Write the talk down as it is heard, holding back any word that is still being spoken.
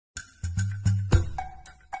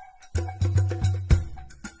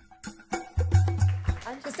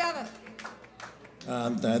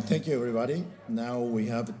And thank you, everybody. Now we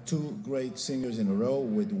have two great singers in a row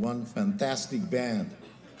with one fantastic band.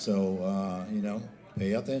 So,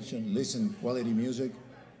 pay attention, listen, quality music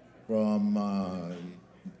from a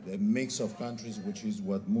mix of countries, which is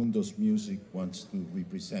what Mundo's music wants to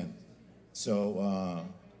represent. So,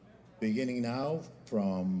 beginning now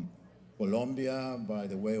from Colombia, by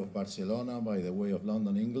the way of Barcelona, by the way of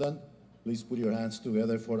London, England, please put your hands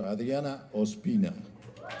together for Adriana Ospina.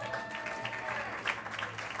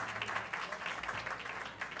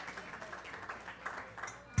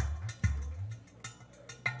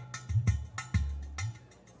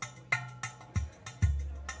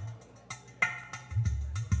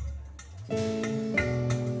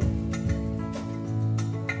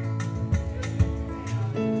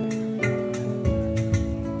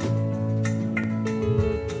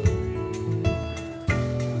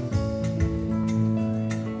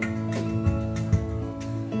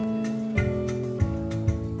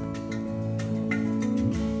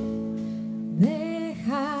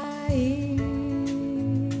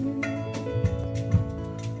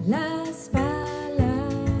 Las palabras,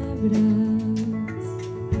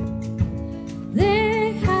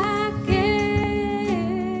 deja que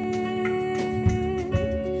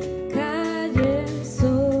callen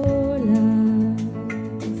solas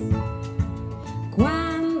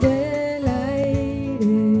cuando el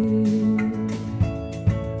aire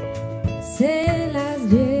se las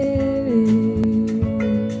lleve.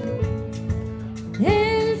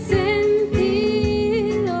 El sentido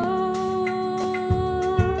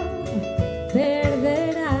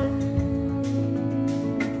perderán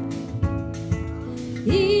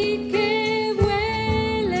y que vuelen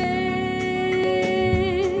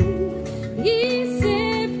y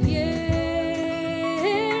se pierdan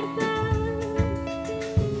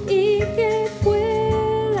y que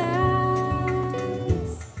puedas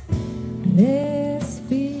respirar.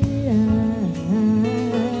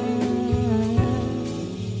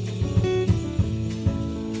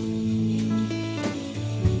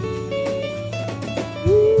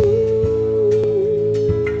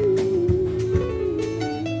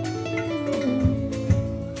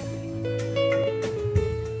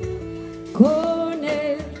 Con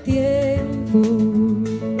el tiempo,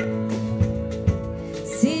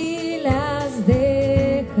 si las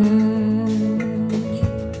dejas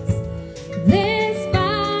desvanecer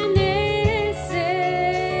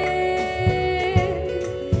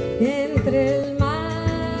entre el mar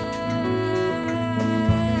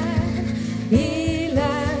y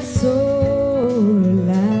las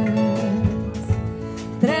olas,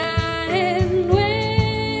 traen nuevas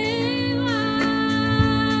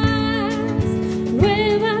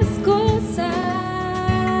cosas,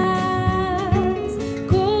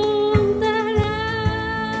 contarán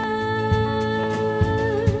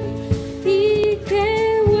y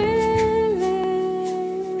que vuelen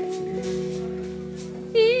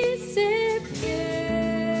y se pierdan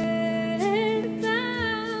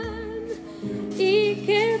y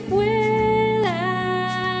que puedas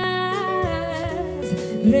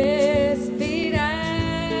respirar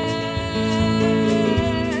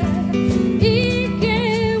y que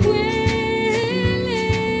vuelen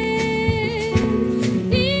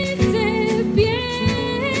y se pierdan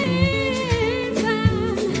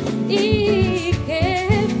y que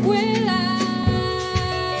puedas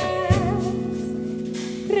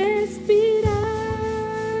respirar.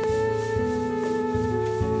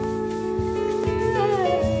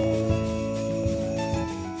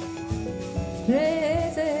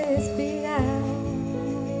 Respirar,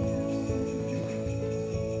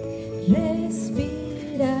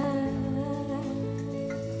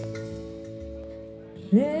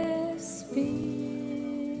 respirar.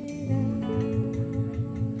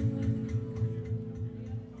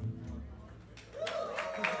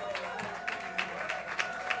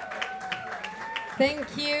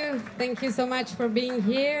 Thank you so much for being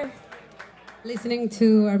here, listening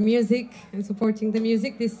to our music and supporting the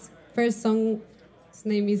music. This first song's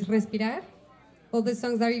name is Respirar. All the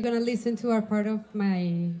songs that you're going to listen to are part of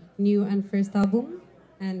my new and first album,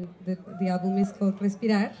 and the album is called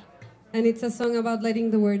Respirar. And it's a song about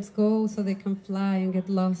letting the words go so they can fly and get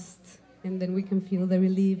lost, and then we can feel the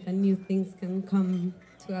relief and new things can come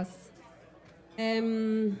to us.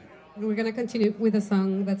 We're going to continue with a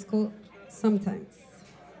song that's called Sometimes.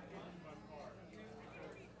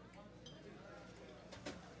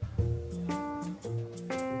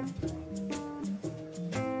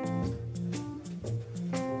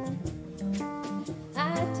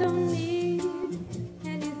 I don't need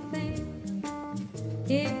anything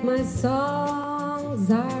if my songs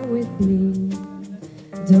are with me.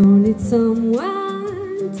 Don't need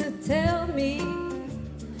someone to tell me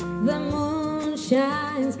the moon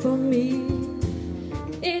shines for me.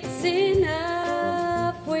 It's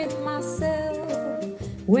enough with myself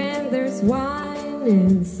when there's wine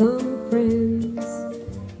and some friends.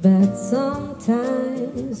 But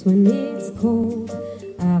sometimes when it's cold,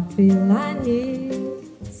 I feel I need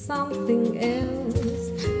something else.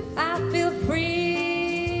 I feel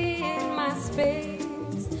free in my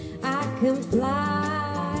space. I can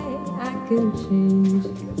fly, I can change,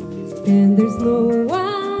 and there's no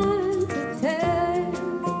one to tell,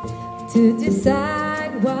 to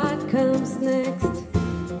decide what comes next.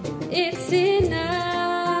 It's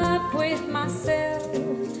enough with myself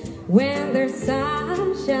when there's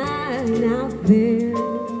sunshine out there.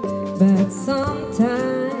 But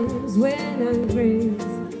sometimes when I'm grazed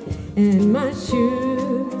and my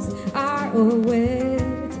shoes are all wet,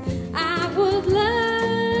 I would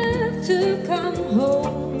love to come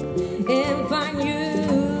home and find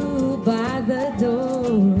you by the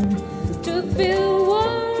door, to feel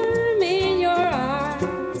warm in your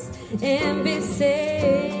arms and be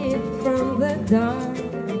safe from the dark.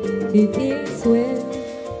 It is when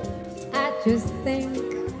I just think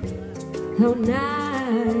how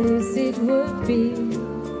nice it would be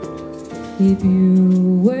if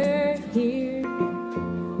you were here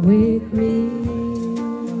with me.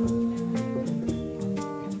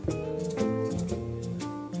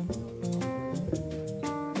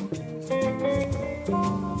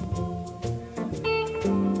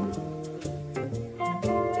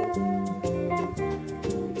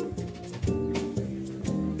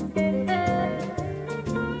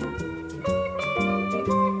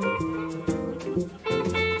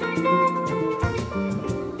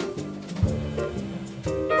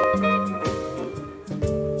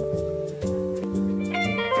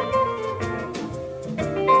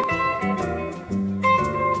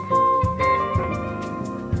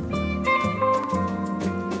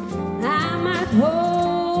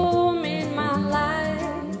 Home in my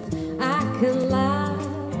life, I can laugh,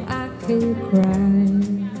 I can cry,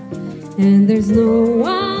 and there's no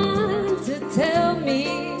one to tell me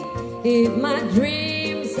if my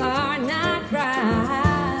dreams are not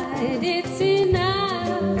right. It's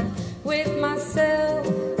enough with myself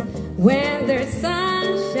when there's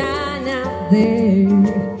sunshine out there.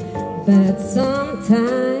 But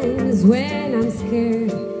sometimes when I'm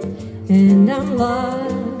scared and I'm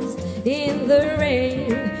lost in the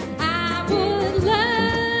rain, I would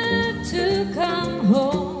love to come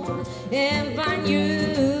home and find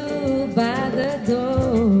you by the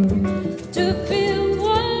door, to feel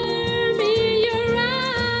warm in your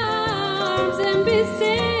arms and be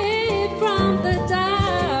safe from the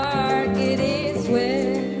dark. It is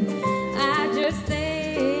when I just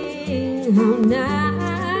think how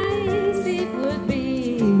nice it would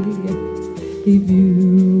be if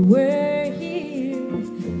you were here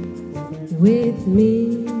with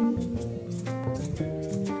me.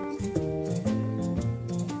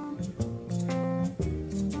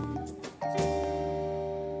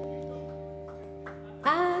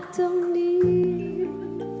 I don't need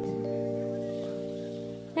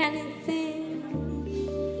anything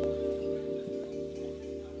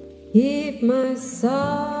if my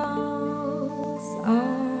songs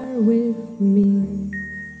are with me.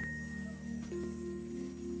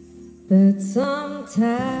 But sometimes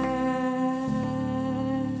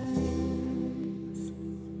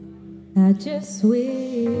I just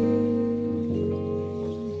wish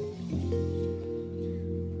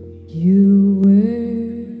you were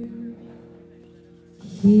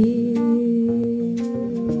here.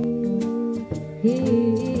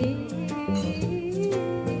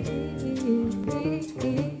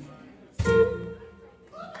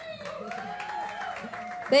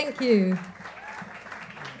 Thank you.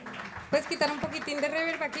 ¿Puedes quitar un poquitín de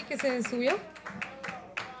reverb aquí que se subió?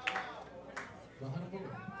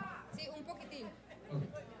 Sí, un poquitín.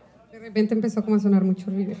 De repente empezó como a sonar mucho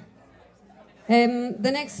reverb.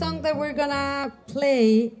 The next song that we're gonna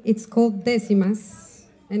play, it's called Décimas,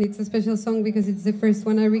 and it's a special song because it's the first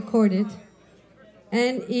one I recorded,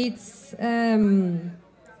 and it's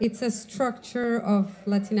a structure of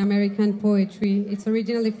Latin American poetry. It's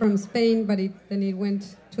originally from Spain, but then it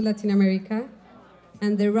went to Latin America,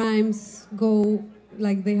 and the rhymes go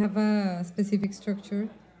like they have a specific structure,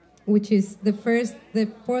 which is the first, the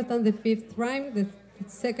fourth, and the fifth rhyme, the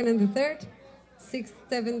second and the third, sixth,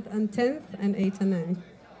 seventh, and 10th, and 8th and 9th.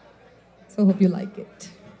 So hope you like it.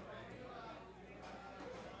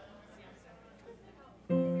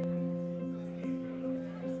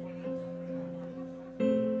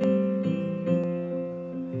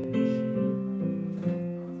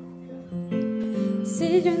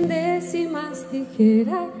 Si yo en décimas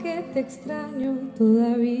dijera que te extraño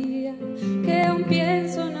todavía, que aún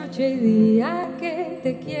pienso noche y día, que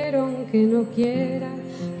te quiero aunque no quiera,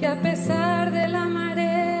 que a pesar de la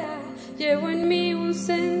marea llevo en mí un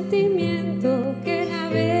sentimiento que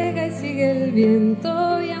navega y sigue el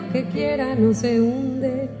viento, y aunque quiera no se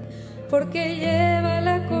hunde, porque lleva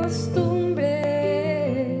la costumbre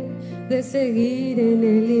de seguir en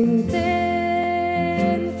el intento.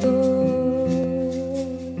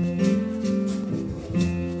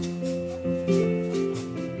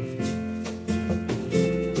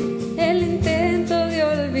 El intento de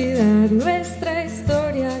olvidar nuestra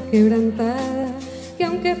historia quebrantada, que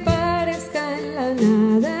aunque parezca en la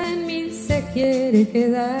nada, en mí se quiere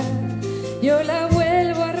quedar. Yo la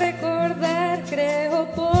vuelvo a recordar, creo,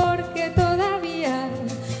 porque todavía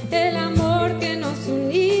el amor que nos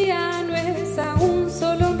unía no es aún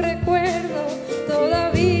solo un recuerdo,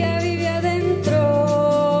 todavía vive adentro,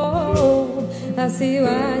 así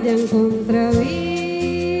vayan contravía.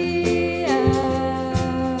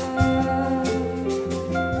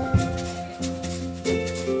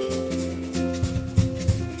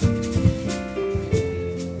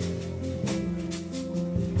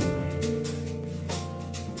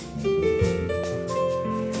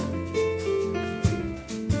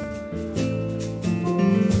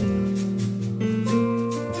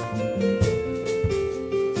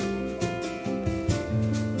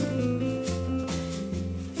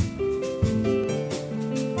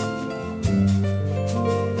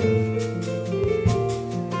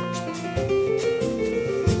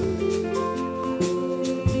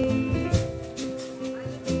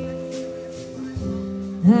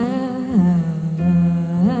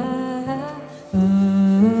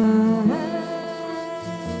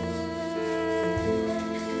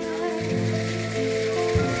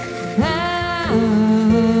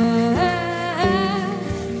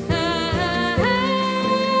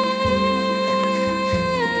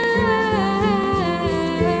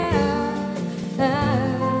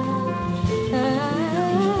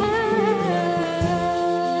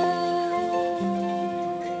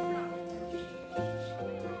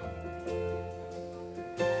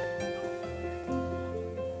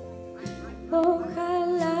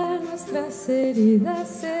 Ojalá nuestras heridas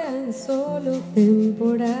sean solo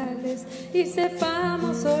temporales y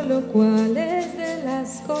sepamos solo cuáles de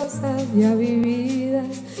las cosas ya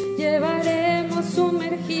vividas llevaremos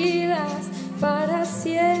sumergidas para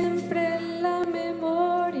siempre en la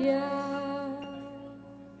memoria,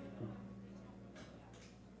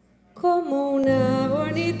 como una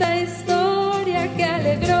bonita historia que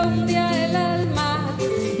alegró un día el alma,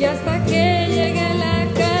 y hasta que llegue la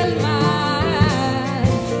calma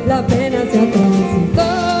la pena sea transitoria.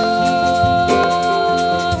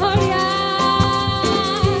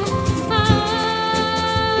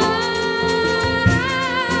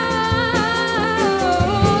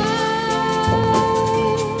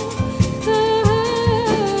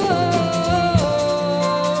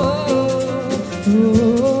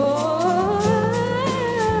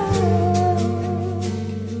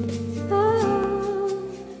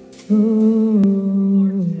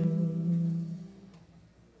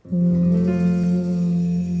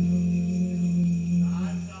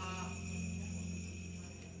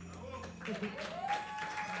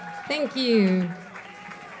 Thank you.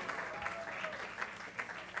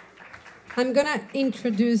 I'm gonna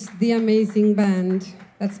introduce the amazing band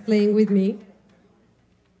that's playing with me.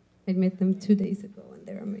 I met them 2 days ago and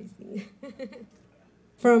they're amazing.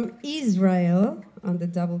 From Israel on the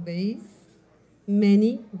double bass,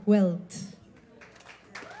 Manny Welt.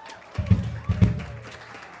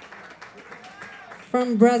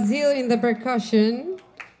 From Brazil in the percussion,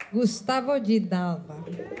 Gustavo Gidalva.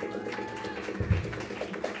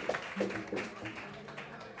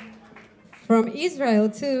 From Israel,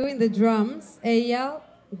 too, in the drums, Eyal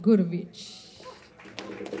Gurovich.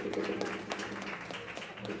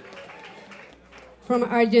 From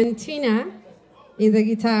Argentina, in the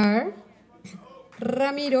guitar,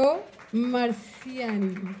 Ramiro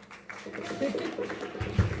Marciani.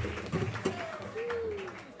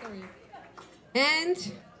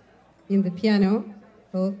 And in the piano,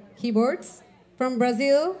 or keyboards, from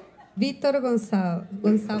Brazil, Vitor Gonçalves.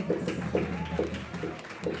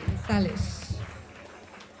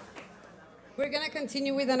 We're going to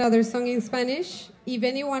continue with another song in Spanish. If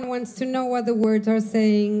anyone wants to know what the words are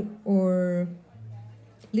saying or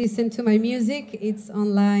listen to my music, it's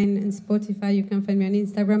online on Spotify. You can find me on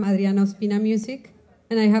Instagram, Adriana Ospina Music.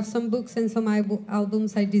 And I have some books and some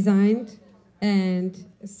albums I designed, and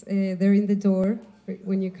they're in the door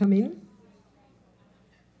when you come in.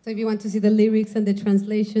 So if you want to see the lyrics and the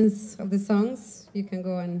translations of the songs, you can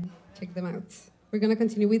go and check them out. We're going to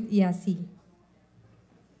continue with Y así.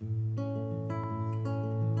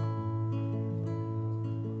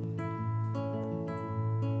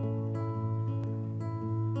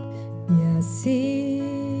 Y así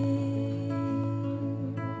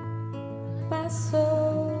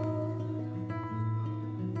pasó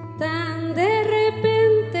tan de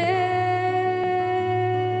repente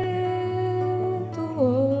tu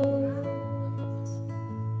voz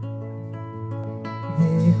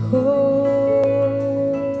dejó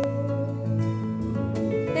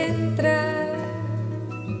entrar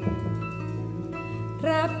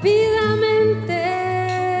rápidamente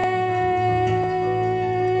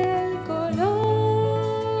el color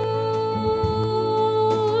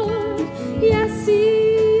y así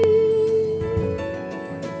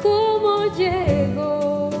como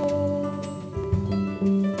llegó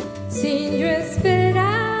sin yo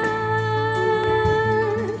esperar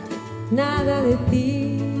nada de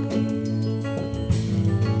ti.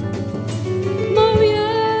 Movió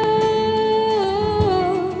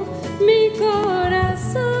mi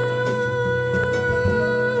corazón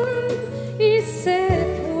y se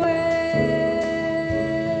fue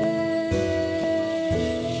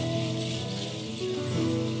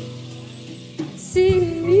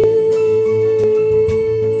sin mí.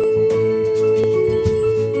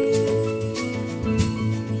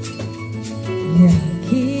 Y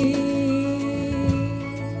aquí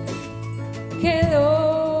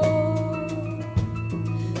quedó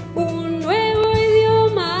un nuevo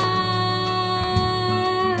idioma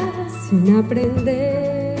sin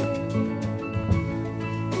aprender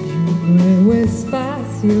y un nuevo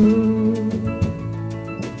espacio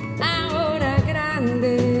ahora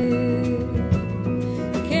grande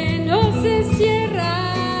que no se cierra.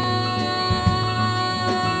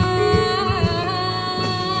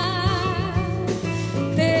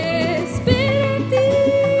 Te espero a ti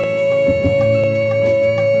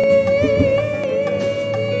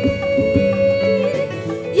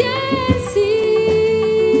y así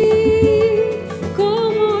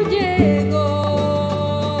como llegó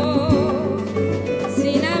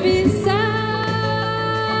sin avisar,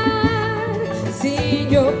 sin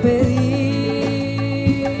yo pedir,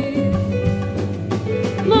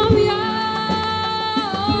 movió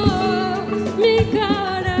mi corazón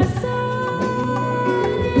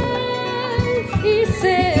y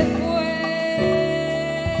se fue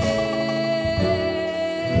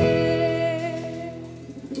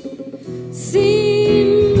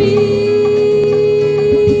sin mí.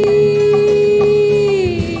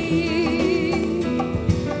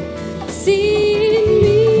 Sin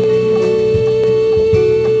mí.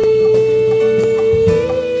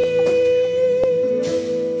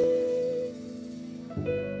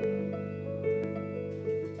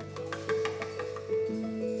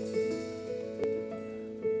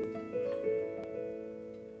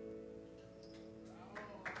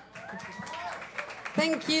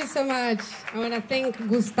 Thank you so much. I want to thank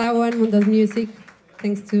Gustavo and Mundo's Music.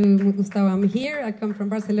 Thanks to Gustavo, I'm here. I come from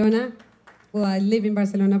Barcelona. Well, I live in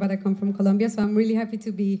Barcelona, but I come from Colombia, so I'm really happy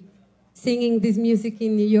to be singing this music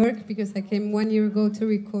in New York because I came 1 year ago to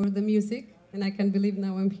record the music, and I can't believe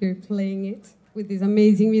now I'm here playing it with these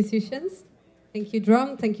amazing musicians. Thank you,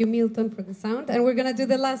 Drom. Thank you, Milton, for the sound. And we're going to do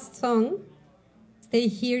the last song. Stay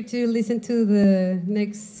here to listen to the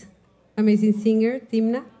next amazing singer,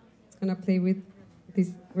 Timna. It's going to play with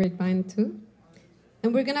this great band too.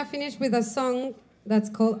 And we're going to finish with a song that's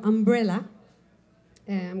called Umbrella.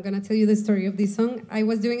 I'm going to tell you the story of this song. I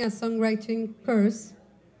was doing a songwriting course,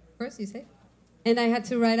 you say? And I had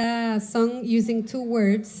to write a song using 2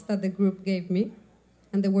 words that the group gave me.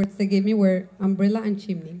 And the words they gave me were umbrella and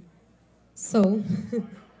chimney. So,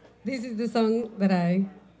 this is the song that I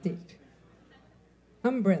did.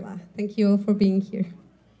 Umbrella. Thank you all for being here.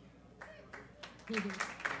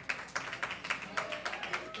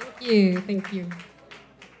 Thank you.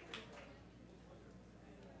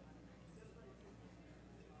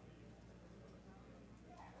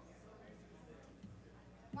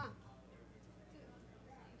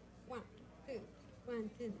 One,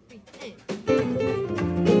 two, three, and.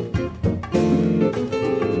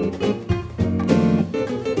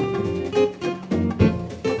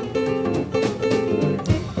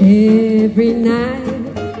 Every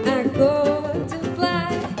night I go to fly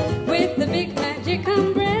with the big magic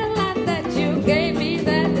umbrella that you gave me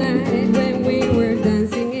that night when we were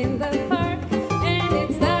dancing in the park and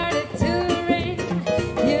it started to rain.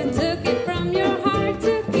 You took it from your heart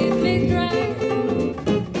to keep me dry.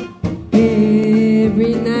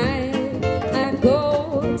 Every night I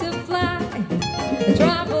go to fly, I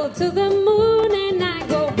travel to the moon and I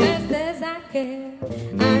go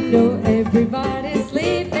everybody's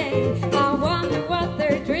sleeping. I wonder what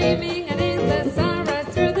they're dreaming, and in the sunrise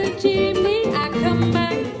through the chimney I come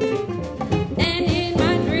back. And in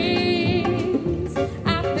my dreams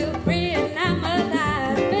I feel free and I'm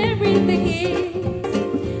alive. Everything is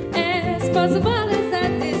as possible as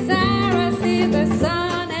I desire. I see the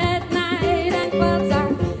sun at night and clouds are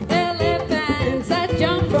elephants. I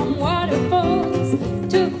jump from waterfalls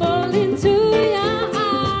to fall into your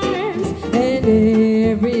arms. And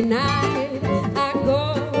every night I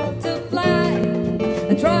go to fly.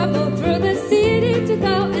 I travel through the city to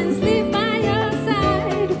go and sleep by your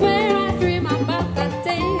side, where I dream about that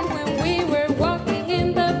day when we were walking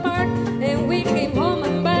in the park and we came home,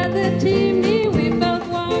 and by the chimney we felt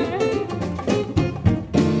warm.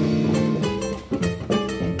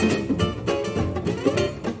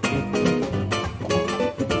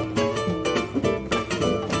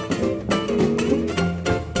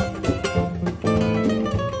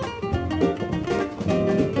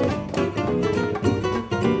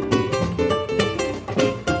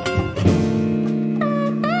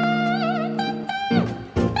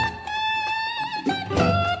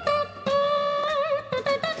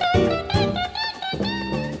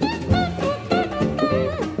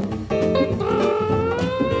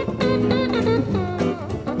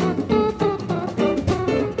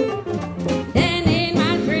 And in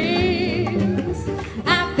my dreams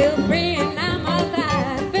I feel free and I'm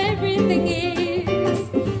alive. Everything is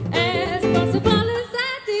as possible as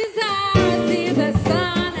I desire. I see the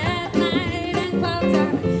sun at night and clouds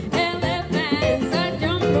are elephants. I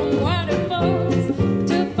jump from waterfalls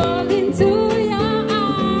to fall into your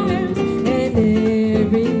arms. And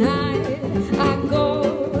every night I go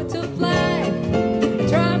to fly,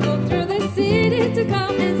 travel through the city to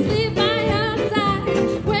come and sleep by your side,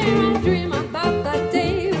 where I dream about that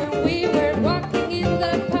day when we were walking in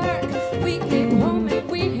the park. We came home and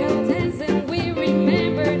we held hands and we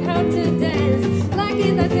remembered how to dance, like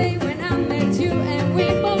in the day when I met you and we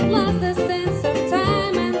both lost the sense of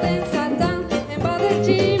time, and then sat down and by the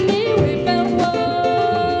chimney we felt warm.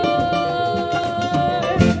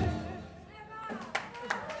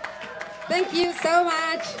 Thank you so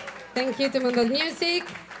much. Thank you to Mundo's Music,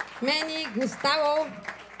 Manny, Gustavo,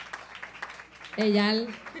 Eyal,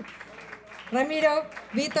 Ramiro,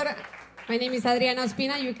 Vitor. My name is Adriana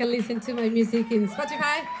Ospina. You can listen to my music in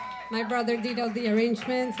Spotify. My brother did all the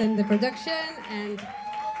arrangements and the production, and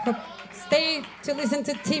stay to listen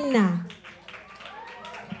to Timna.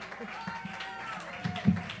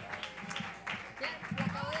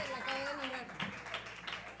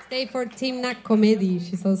 Stay for Timna Comedy.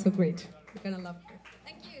 She's also great. You're gonna love her.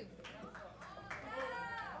 Thank you.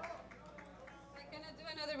 I cannot do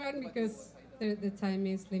another one because the time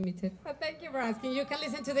is limited. But thank you for asking. You can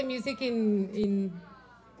listen to the music in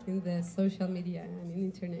the social media and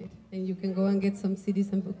in internet, and you can go and get some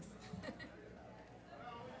CDs and books.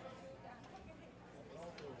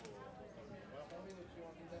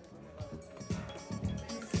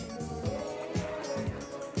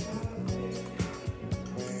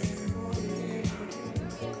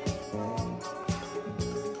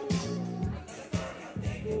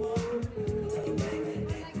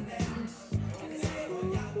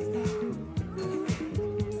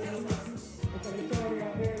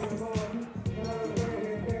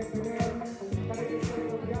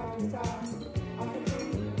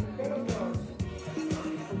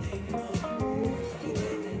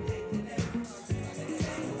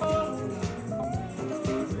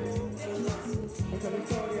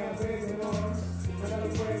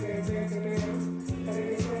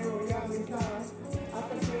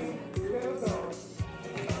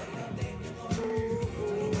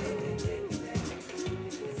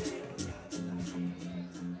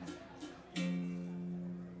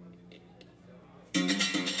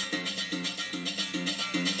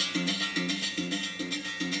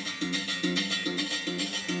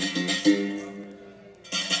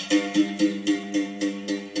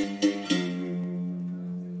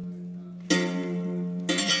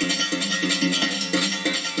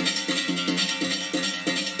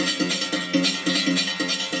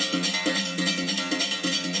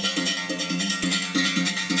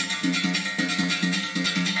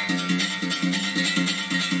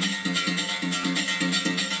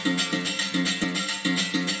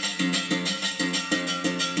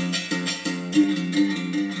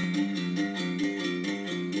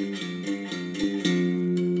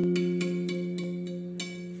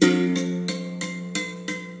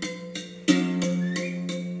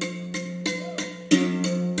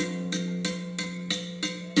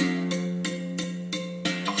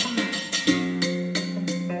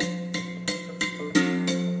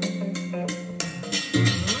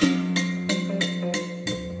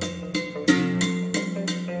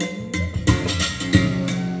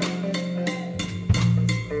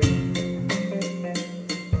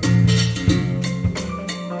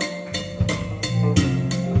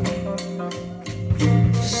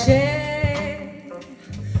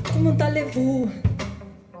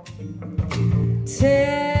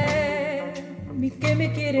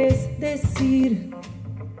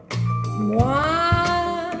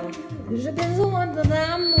 J'ai besoin de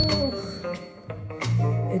l'amour.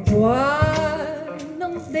 Et toi,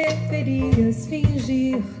 não deverias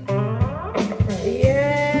fingir.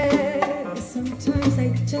 Yeah, sometimes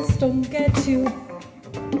I just don't get you.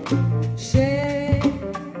 Che,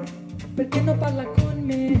 perché non parla con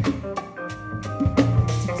me?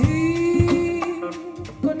 Se tu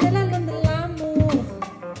con el alma dell'amor,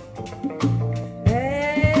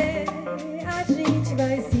 a gente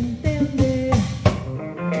vai se entender.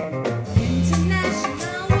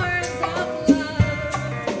 International words of love.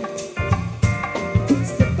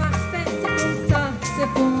 C'est parfait, c'est comme ça, c'est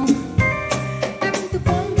bon. É muito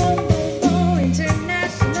bom, bom, bom, bom.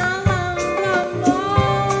 International amor.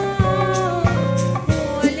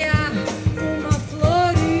 Olhar uma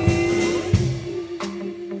flor e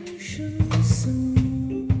chanson.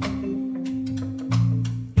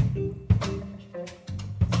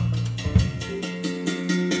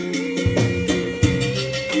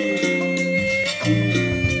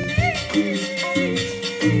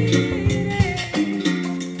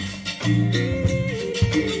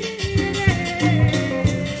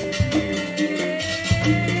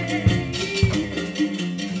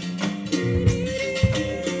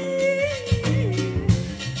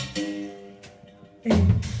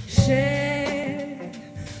 Cher,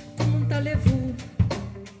 comment allez-vous?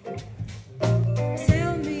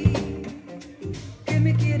 Tell me, que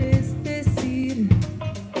me quieres decir?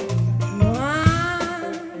 Moi,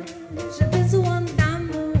 j'ai besoin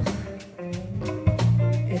d'amour.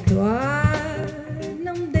 Et toi,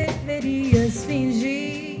 não deverias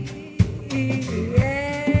fingir.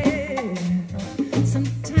 Yeah.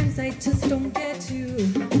 Sometimes I just don't get you.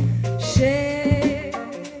 Cher,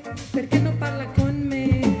 perché non parla con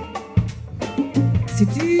me? Se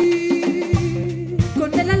tu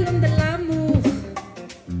con el alma dell'amor,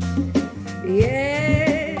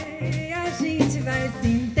 yeah, a gente vai se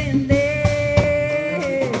entender.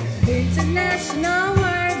 International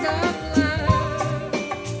words of love.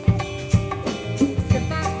 C'est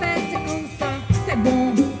parfait, c'est comme ça, c'est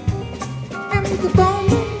bon. É muito bom,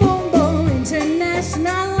 bom, bom, bom.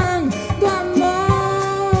 International langue do amor.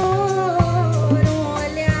 Um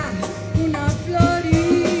olhar, uma flor e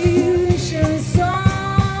uma chanson.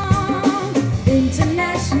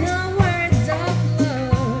 International words of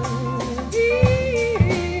love.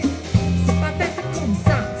 C'est parfait, c'est comme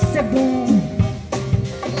ça, c'est bon.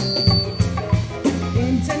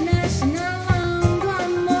 International langue do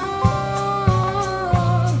amor.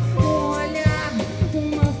 Um olhar,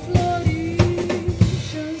 uma flor e uma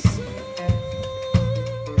chanson.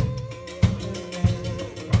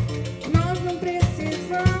 Nós não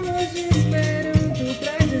precisamos de esperanto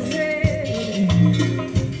pra dizer.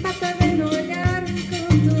 Basta ver no olhar um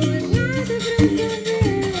canto, já dá pra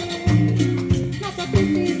saber. Nós só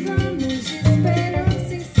precisamos de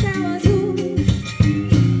esperança e céu azul.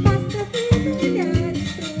 Basta ver no olhar e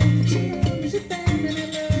pronto. Te amo de Timna,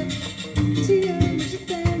 love. Te amo de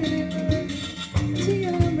Timna, love. Te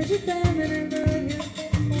amo de Timna, love.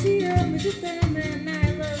 Te amo de Timna,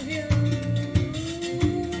 I love you.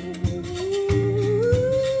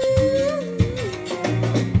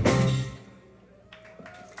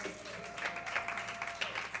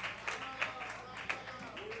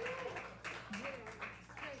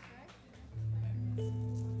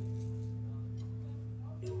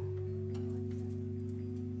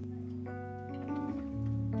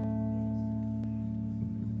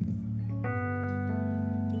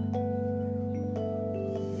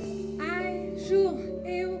 Ai, Ju,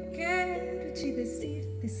 eu quero te dizer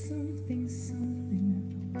de something, something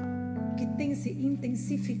que tem se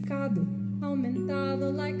intensificado,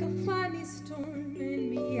 aumentado like a funny storm em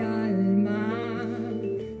minha alma.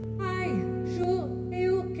 Ai, Ju,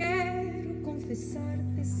 eu quero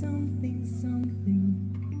confessar-te something, something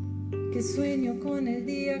que sueño con el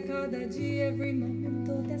día, cada día, every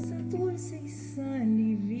momento dessa dulce e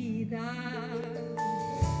sunny vida.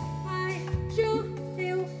 Ai, Ju,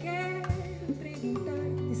 eu quero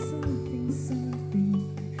perguntar-te something, something.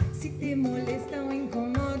 Se te molesta ou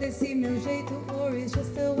incomoda esse meu jeito, or it's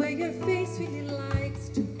just the way your face really likes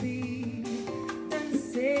to be. Tan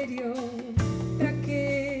sério, pra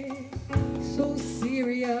quê? So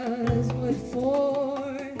serious, what for?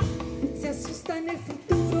 Se asusta en el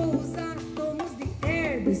futuro, usa tonos de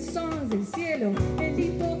air, de sons del cielo, el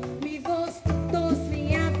limpo, mi voz, tu tos,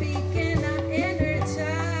 minha pequena inner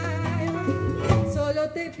child. Solo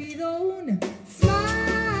te pido un smile,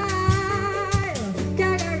 que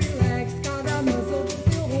haga relax cada muscle do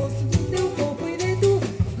teu rosto, do teu corpo e de tu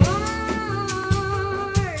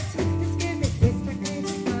heart. Es que me cuesta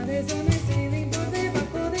acreditar, eso no es feeling por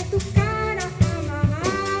debajo de tu cara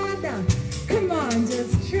amarrada. Come on,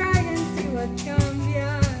 just try and see what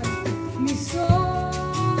cambia mi sol.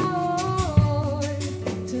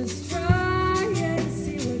 Just try and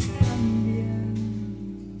see what cambia.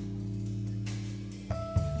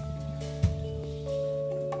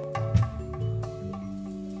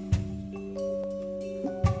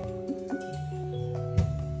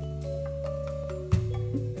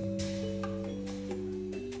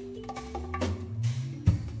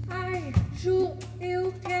 Ai, Ju,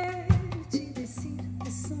 eu quero te dizer é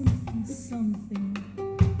something, something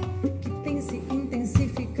que tem se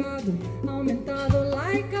intensificado, aumentado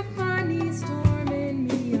like a funny storm em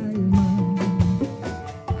minha alma.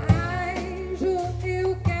 Ai, Ju,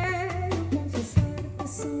 eu quero confessar é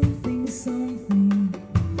something, something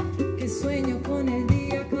que sueño con el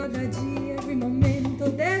día, cada día, every momento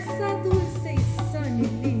dessa dulce e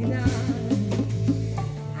sanidade.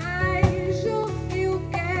 Ai, Ju, eu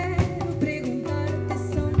quero perguntar-te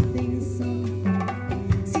something, something.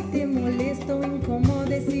 Se te molesta ou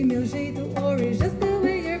incomoda esse meu jeito, or it's just the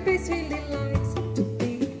way your face really likes to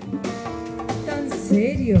be. Tão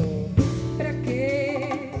sério, pra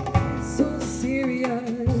quê? So serious,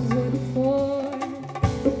 what for?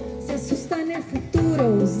 Se asusta nel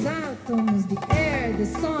futuro, os átomos, the air, the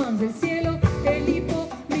songs, el cielo, el hipo,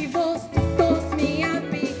 mi voz, tu tos, minha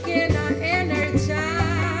pequena inner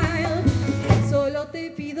child. Solo te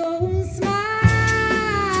pido un smile,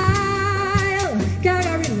 que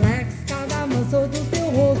haga relax cada muscle do teu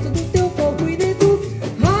rosto, do teu corpo e de tu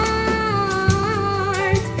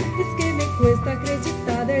heart. Es que me cuesta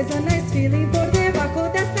acreditar, there's a nice feeling por debajo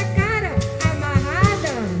dessa cara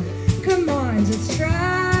amarrada. Come on, just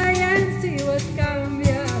try and see what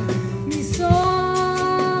cambia mi sol.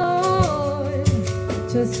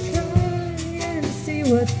 Just try and see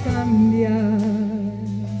what cambia.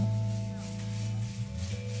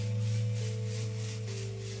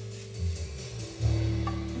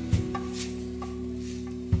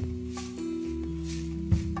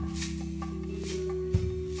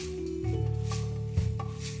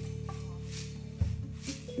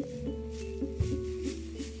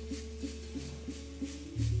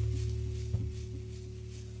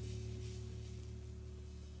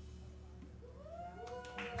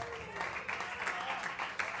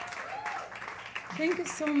 Thank you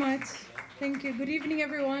so much. Thank you. Good evening,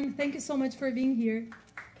 everyone. Thank you so much for being here.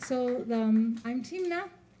 So I'm Timna,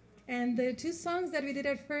 and the two songs that we did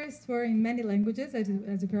at first were in many languages, as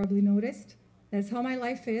you probably noticed. That's how my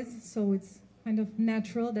life is, so it's kind of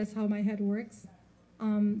natural. That's how my head works.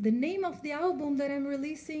 The name of the album that I'm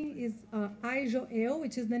releasing is Ai Eu,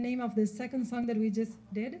 which is the name of the second song that we just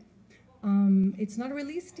did. It's not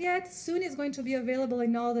released yet. Soon it's going to be available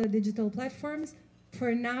in all the digital platforms.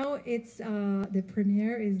 For now, it's the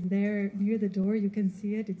premiere is there near the door. You can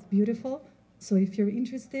see it. It's beautiful. So if you're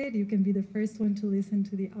interested, you can be the first one to listen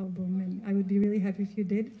to the album, and I would be really happy if you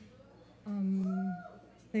did.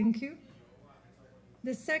 Thank you.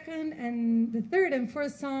 The second and the third and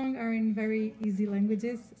fourth song are in very easy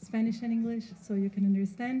languages, Spanish and English, so you can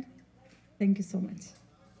understand. Thank you so much.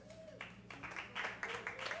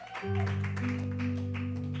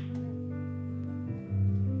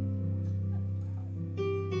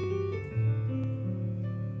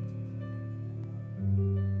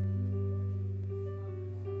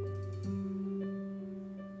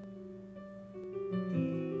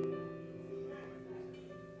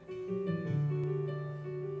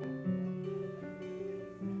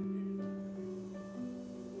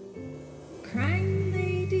 Crying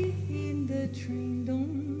lady in the train,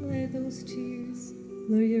 don't let those tears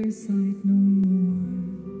blur your sight no more,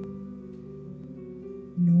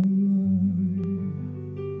 no more.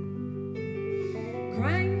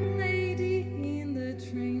 Crying lady in the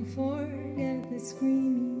train, forget the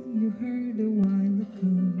screaming you heard a while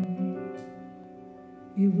ago.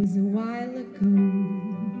 It was a while ago.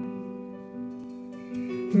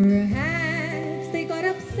 Perhaps they got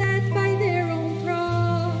upset by their own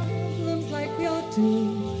problems like we all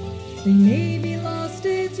do. They maybe lost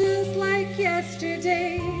it just like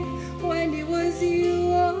yesterday when it was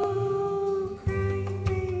you. Oh, crying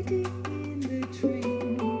lady in the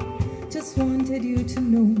train, just wanted you to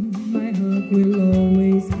know my hug will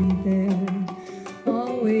always be there,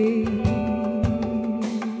 always.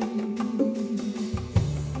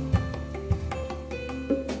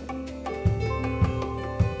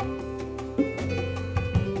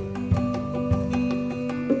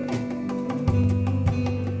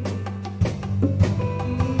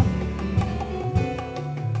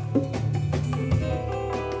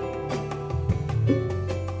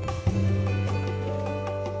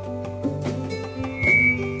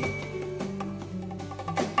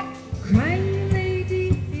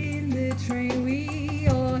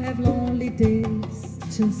 have lonely days,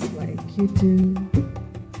 just like you do,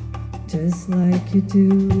 just like you do.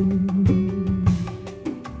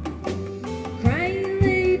 Crying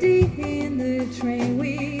lady in the train,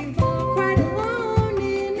 we've all cried alone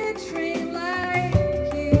in a train like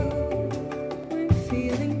you when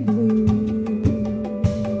feeling blue.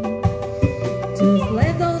 Just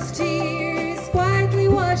let those tears quietly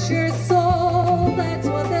wash your soul, that's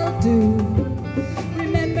what they'll do.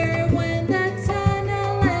 Remember when that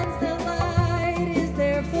tunnel ends, the light is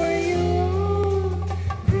there for you.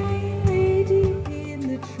 Crying lady in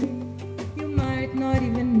the train, you might not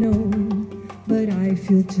even know, but I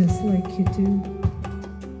feel just like you do,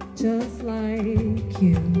 just like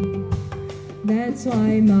you. That's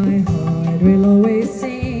why my heart will always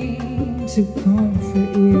sing to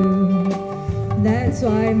comfort you. That's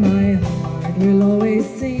why my heart will always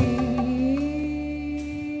sing.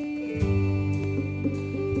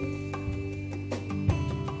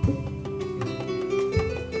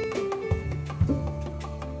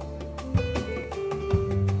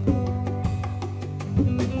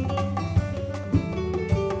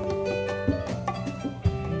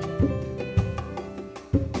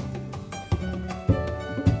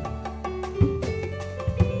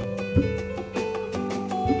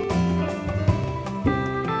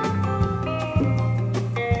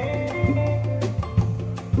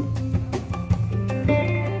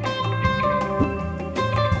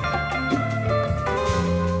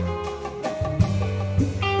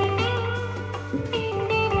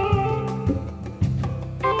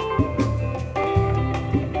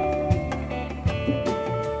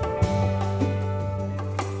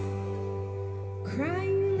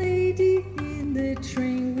 Crying lady in the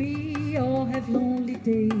train, we all have lonely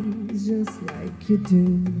days, just like you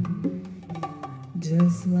do,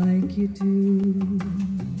 just like you do.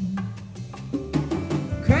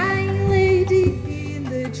 Crying lady in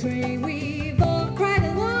the train, we've all cried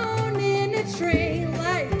alone in a train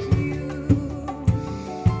like you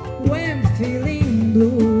when feeling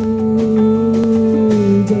blue.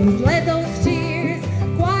 Just let those tears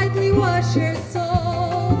quietly wash your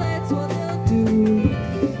soul, that's what they'll do.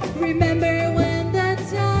 Remember when the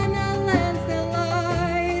tunnel ends, the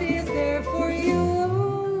light is there for you.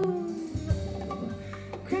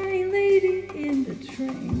 Crying lady in the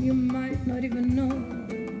train, you might not even know,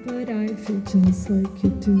 but I feel just like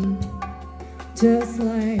you do, just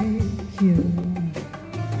like you.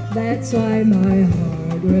 That's why my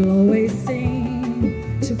heart will always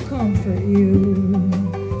sing to comfort you.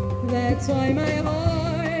 That's why my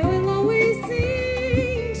heart will always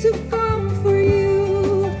sing to comfort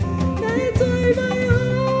you. That's why my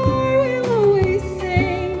heart will always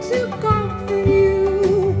sing to comfort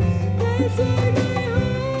you. That's why my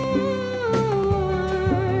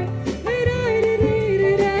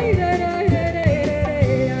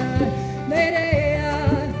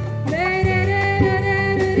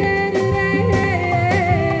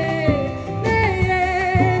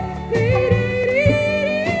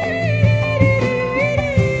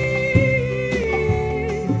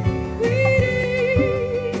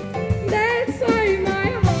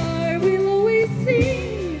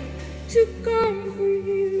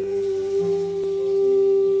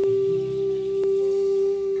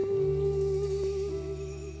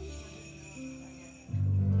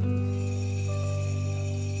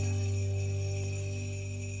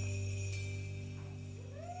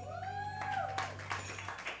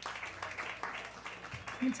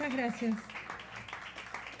Muchas gracias.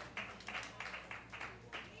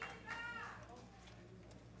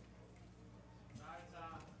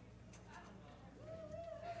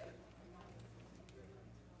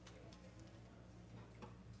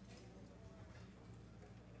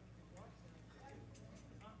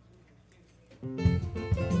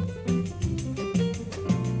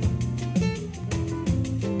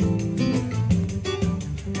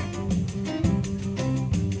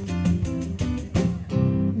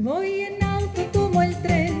 Voy en auto, tomo el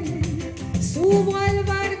tren, subo al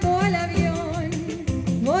barco, al avión,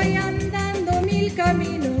 voy andando mil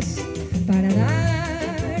caminos para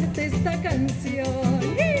darte esta canción.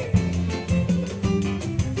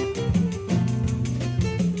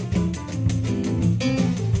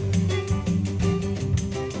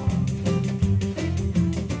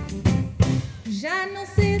 Ya no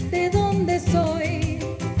sé de dónde soy,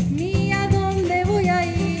 ni a dónde voy a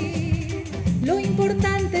ir. Lo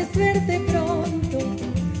importante es verte pronto,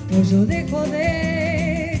 o yo dejo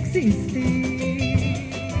de existir.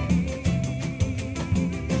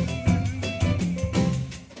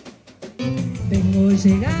 Vengo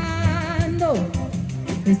llegando,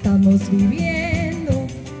 estamos viviendo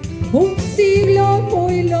un siglo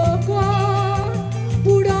muy loco,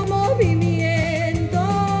 puro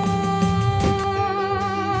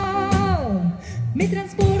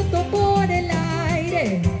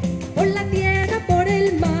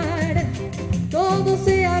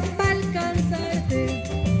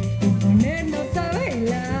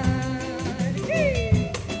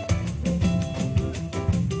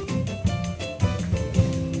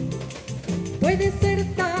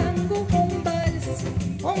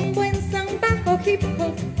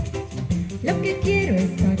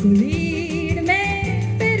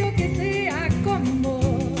pulirme, pero que sea con vos.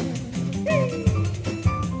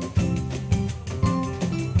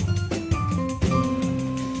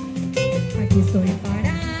 Aquí estoy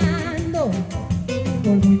parando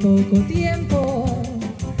por muy poco tiempo.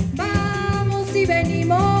 Vamos y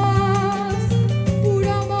venimos,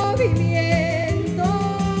 puro movimiento.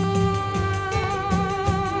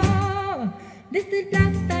 Desde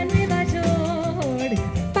Plata, Nueva York,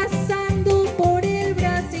 pasando por el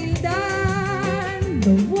Brasil,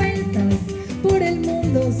 dando vueltas por el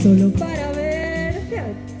mundo solo para verte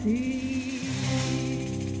a ti.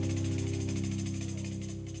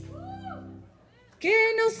 Que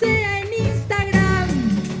no sea en Instagram,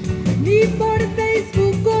 ni por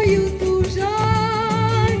Facebook o YouTube. Yo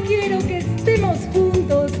quiero que estemos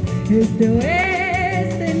juntos, este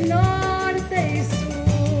oeste, norte y sur.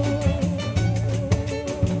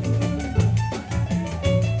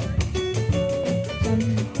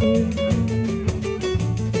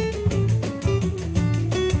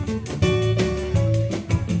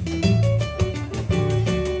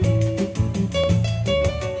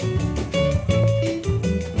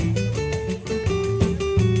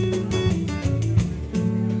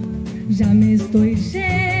 Ya me estoy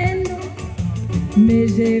yendo, me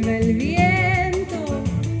lleva el viento.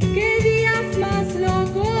 Qué días más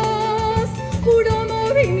locos, puro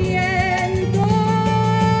movimiento.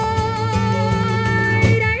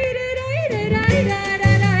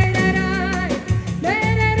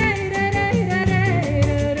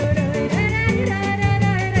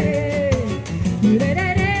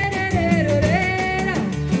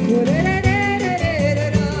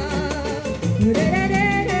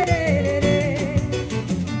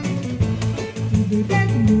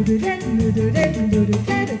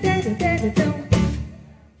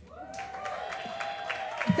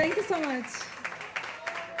 Thank you so much.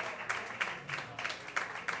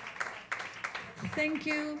 Thank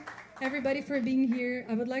you, everybody, for being here.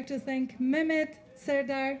 I would like to thank Mehmet,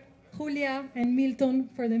 Serdar, Julia, and Milton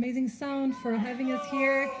for the amazing sound, for having us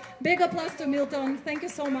here. Big applause to Milton. Thank you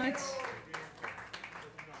so much.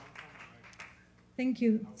 Thank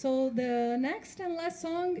you. So the next and last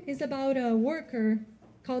song is about a worker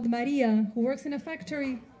called Maria who works in a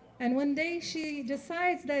factory. And one day she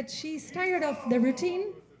decides that she's tired of the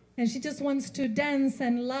routine and she just wants to dance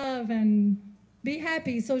and love and be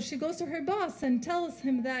happy. So she goes to her boss and tells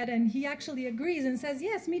him that, and he actually agrees and says,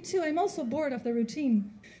 yes, me too, I'm also bored of the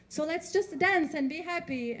routine. So let's just dance and be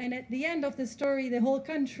happy. And at the end of the story, the whole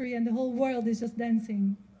country and the whole world is just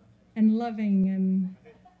dancing and loving,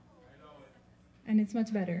 and it's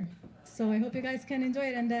much better. So I hope you guys can enjoy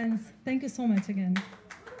it and dance. Thank you so much again.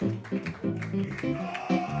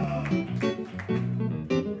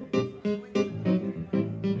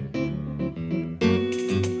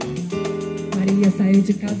 Maria saiu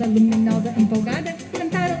de casa luminosa, empolgada,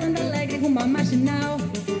 cantarolando alegre rumo à marginal.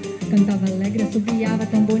 Cantava alegre, assobiava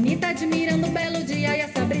tão bonita, admirando o belo dia e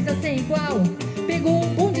essa brisa sem igual. Pegou o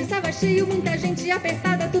bonde, estava cheio, muita gente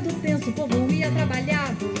apertada, tudo tenso, o povo ia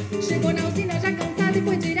trabalhar. Chegou na usina já cansada e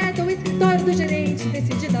foi direto ao escritório do gerente,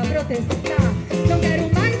 decidida a protestar. Não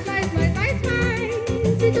quero mais,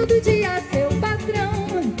 e todo dia seu patrão.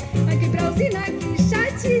 Aqui pra usina, que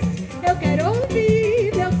chatice, eu quero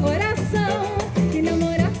ouvir meu coração. E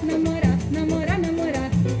namorar, namorar, namorar,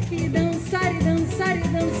 namorar, e dançar, e dançar, e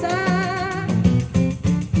dançar.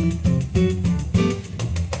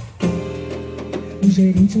 O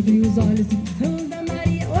gerente abriu os olhos e da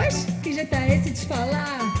Maria, oxe, que jeito é esse de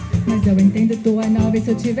falar? Mas eu entendo, tu é nova e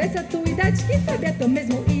se eu tivesse a tua idade, quem sabe até eu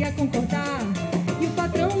mesmo ia concordar. E o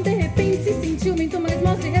patrão de repente se sentiu muito mais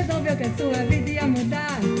moço e resolveu que a sua vida ia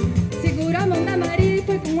mudar. Segurou a mão da Maria e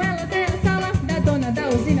foi com ela até a sala da dona da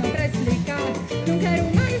usina pra explicar. Não quero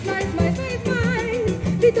mais,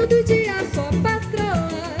 vi todo dia só patroa.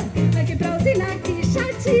 Aqui pra usina, que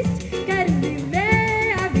chatice, quero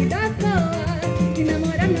viver a vida boa. E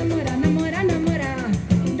namorar, namorar, namorar, namorar,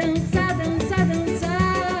 dançar, dançar,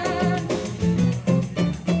 dançar.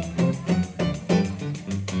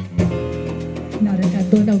 Na hora que a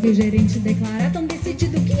dona ouviu o gerente declarar, tão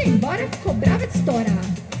decidido que ia embora, ficou brava de estourar.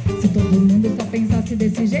 Se todo mundo só pensasse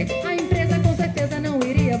desse jeito, a empresa com certeza não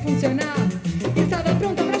iria funcionar. Estava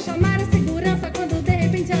pronta pra chamar a segurança quando de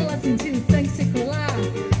repente ela sentiu o sangue circular.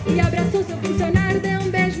 E abraçou seu funcionário, deu um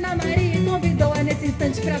beijo na Maria e convidou-a nesse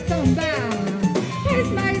instante pra sambar.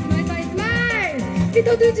 Mais, e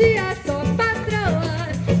todo dia só patroa.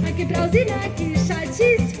 Aqui pra usina, que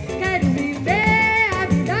chatice, quero viver a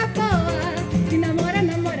vida boa. E namorar,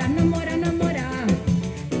 namorar, namorar, namorar,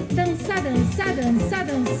 dançar, dançar, dançar,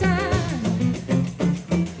 dançar.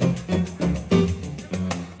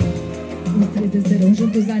 Os três desceram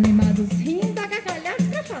juntos a animados, rindo a gargalhadas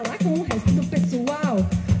pra falar com o resto do pessoal.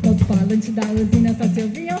 No alto-falante da usina só se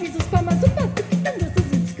ouviam risos, palmas, um batuque tão gostoso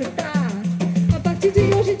de escutar. A partir de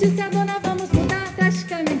hoje, disse a dona, vamos mudar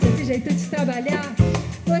drasticamente esse jeito de trabalhar.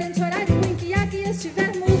 Durante o horário em que aqui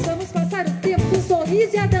estivermos, vamos passar o tempo com um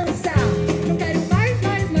sorriso e a dançar. Não quero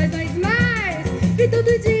mais, vi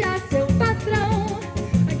todo dia seu patrão.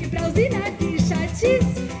 Aqui pra usina, que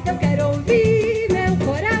chatice, eu quero ouvir meu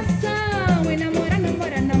coração. E namorar,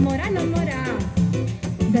 namorar, namorar, namorar.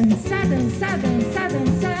 Dançar, dançar, dançar,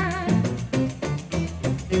 dançar.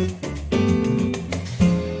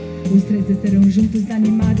 Os três desceram juntos,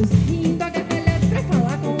 animados, rindo a gargalhadas pra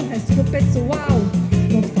falar com o resto do pessoal.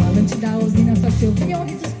 No falante da usina só se ouviam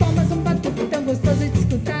risos, palmas, um batuque tão gostoso de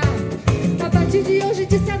escutar. A partir de hoje,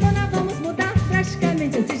 disse a dona, vamos mudar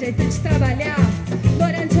drasticamente esse jeito de trabalhar.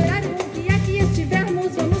 Durante o horário em que aqui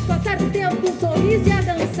estivermos, vamos passar o tempo com um sorriso e a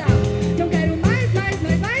dançar. Não quero mais,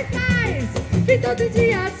 vi todo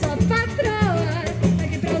dia sua patroa.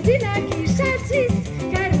 Aqui pra usina, que chatice,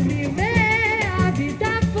 quero viver a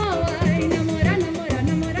vida boa. E namorar, namorar,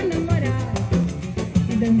 namorar, namorar.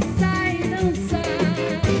 E dançar, e dançar.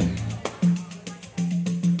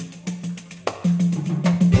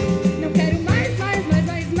 Não quero mais,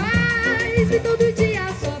 vi todo dia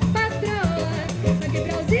sua patroa. Aqui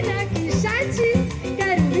pra usina, que chatice,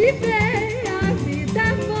 quero viver a vida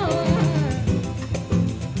boa.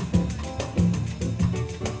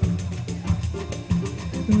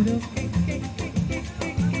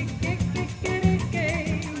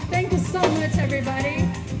 Thank you so much, everybody,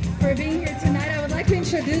 for being here tonight. I would like to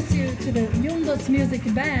introduce you to the Yundos Music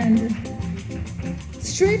Band,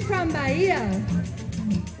 straight from Bahia.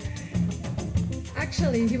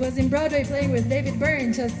 Actually, he was in Broadway playing with David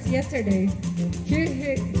Byrne just yesterday. Here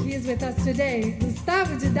he is with us today.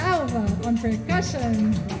 Gustavo de Dalva on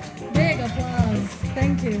percussion. Big applause.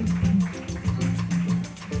 Thank you.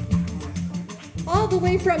 All the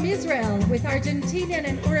way from Israel with Argentinian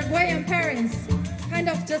and Uruguayan parents, kind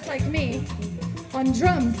of just like me. On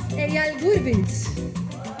drums, Eyal Gurvich.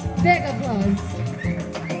 Big applause.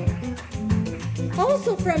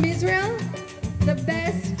 Also from Israel, the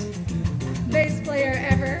best bass player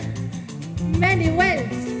ever, Manny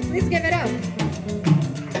Wells. Please give it up.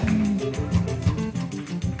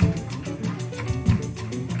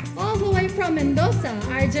 All the way from Mendoza,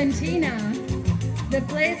 Argentina, the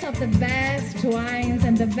place of the best wines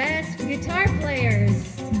and the best guitar players,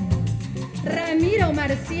 Ramiro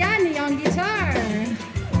Marciani on guitar.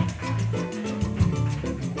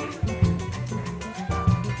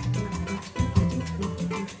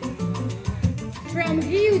 From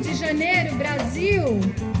Rio de Janeiro, Brazil,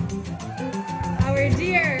 our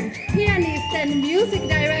dear pianist and music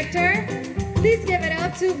director, please give it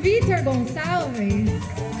up to Vitor Gonçalves.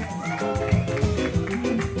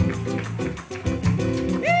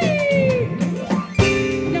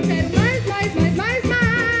 Não quero mais,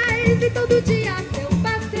 vi todo dia seu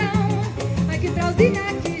patrão. Aqui pra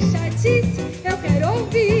usina, que chatice, eu quero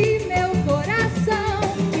ouvir meu coração.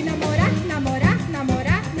 E namorar, namorar,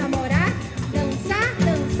 namorar, namorar. Dançar,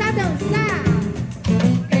 dançar, dançar.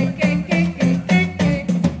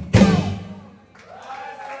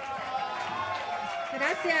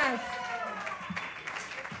 Gracias.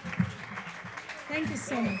 Thank you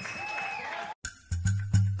so much.